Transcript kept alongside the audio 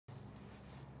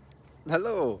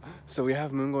Hello! So we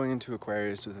have moon going into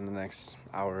Aquarius within the next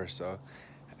hour or so,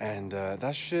 and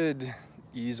that should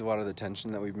ease a lot of the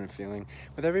tension that we've been feeling.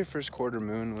 With every first quarter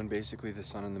moon, when basically the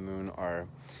sun and the moon are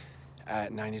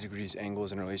at 90 degrees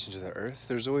angles in relation to the earth,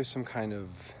 there's always some kind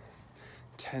of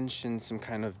tension, some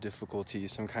kind of difficulty,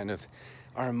 some kind of,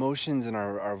 our emotions and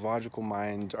our logical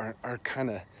mind are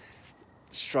kind of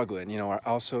struggling. You know,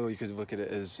 also you could look at it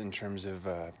as in terms of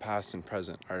past and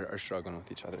present are struggling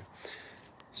with each other.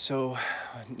 So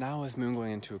now with moon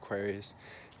going into Aquarius,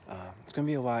 it's going to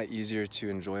be a lot easier to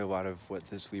enjoy a lot of what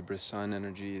this Libra sun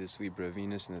energy, this Libra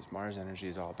Venus, and this Mars energy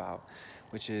is all about,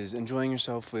 which is enjoying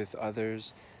yourself with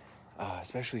others,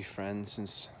 especially friends,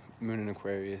 since moon in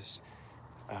Aquarius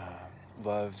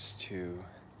loves to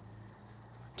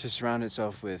surround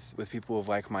itself with people of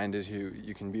like-minded who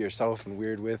you can be yourself and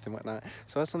weird with and whatnot.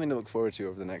 So that's something to look forward to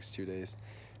over the next 2 days.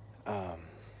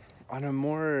 On a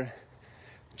more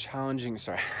challenging,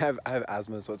 sorry, I have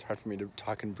asthma, so it's hard for me to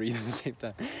talk and breathe at the same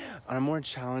time. On a more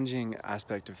challenging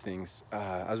aspect of things,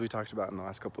 as we talked about in the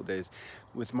last couple of days,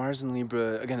 with Mars and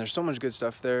Libra, again, there's so much good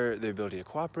stuff there. The ability to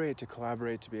cooperate, to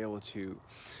collaborate, to be able to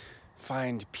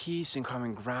find peace and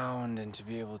common ground, and to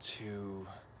be able to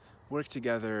work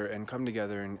together and come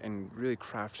together and really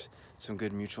craft some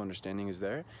good mutual understanding is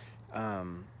there.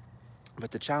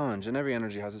 But the challenge, and every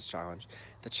energy has its challenge,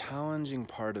 the challenging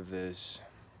part of this,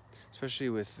 especially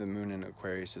with the moon in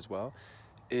Aquarius as well,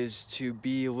 is to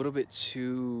be a little bit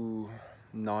too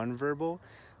nonverbal,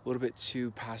 a little bit too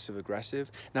passive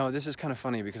aggressive. Now this is kind of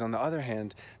funny because on the other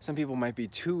hand, some people might be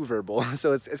too verbal.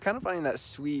 So it's kind of finding that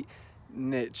sweet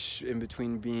niche in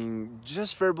between being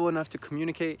just verbal enough to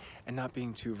communicate and not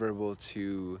being too verbal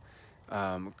to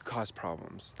cause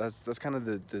problems. That's kind of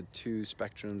the two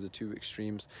spectrums, the two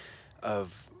extremes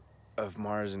of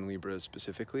Mars and Libra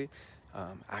specifically,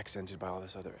 accented by all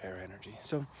this other air energy.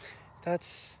 So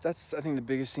that's I think the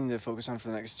biggest thing to focus on for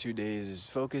the next 2 days is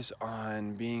focus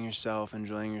on being yourself,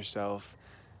 enjoying yourself,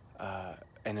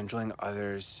 and enjoying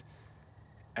others,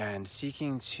 and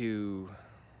seeking to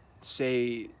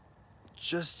say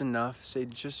just enough, say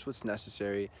just what's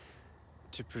necessary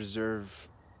to preserve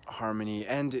harmony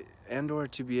and or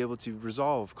to be able to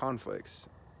resolve conflicts.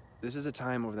 This is a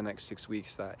time over the next 6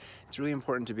 weeks that it's really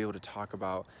important to be able to talk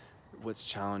about what's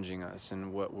challenging us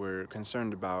and what we're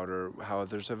concerned about, or how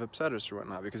others have upset us or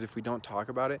whatnot, because if we don't talk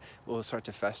about it, we'll start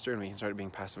to fester and we can start being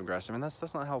passive aggressive, and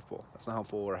that's not helpful. That's not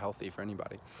helpful or healthy for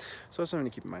anybody. So that's something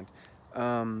to keep in mind.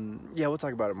 Yeah, we'll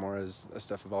talk about it more as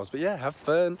stuff evolves, but yeah, have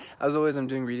fun. As always, I'm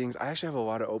doing readings. I actually have a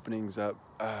lot of openings up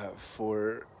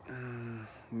for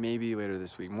maybe later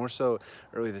this week, more so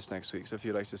early this next week. So if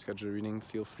you'd like to schedule a reading,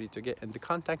 feel free to get into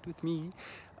contact with me.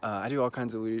 I do all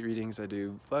kinds of readings. I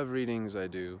do love readings, I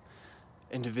do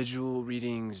individual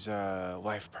readings,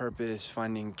 life purpose,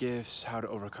 finding gifts, how to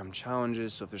overcome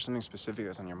challenges. So if there's something specific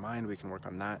that's on your mind, we can work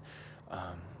on that.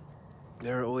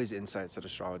 There are always insights that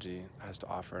astrology has to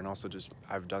offer, and also just,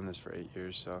 I've done this for 8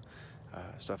 years, so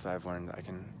stuff that I've learned that I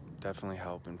can definitely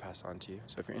help and pass on to you.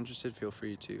 So if you're interested, feel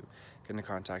free to get into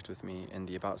contact with me in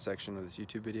the About section of this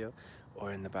YouTube video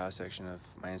or in the Bio section of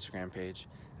my Instagram page.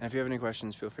 And if you have any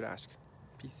questions, feel free to ask.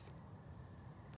 Peace.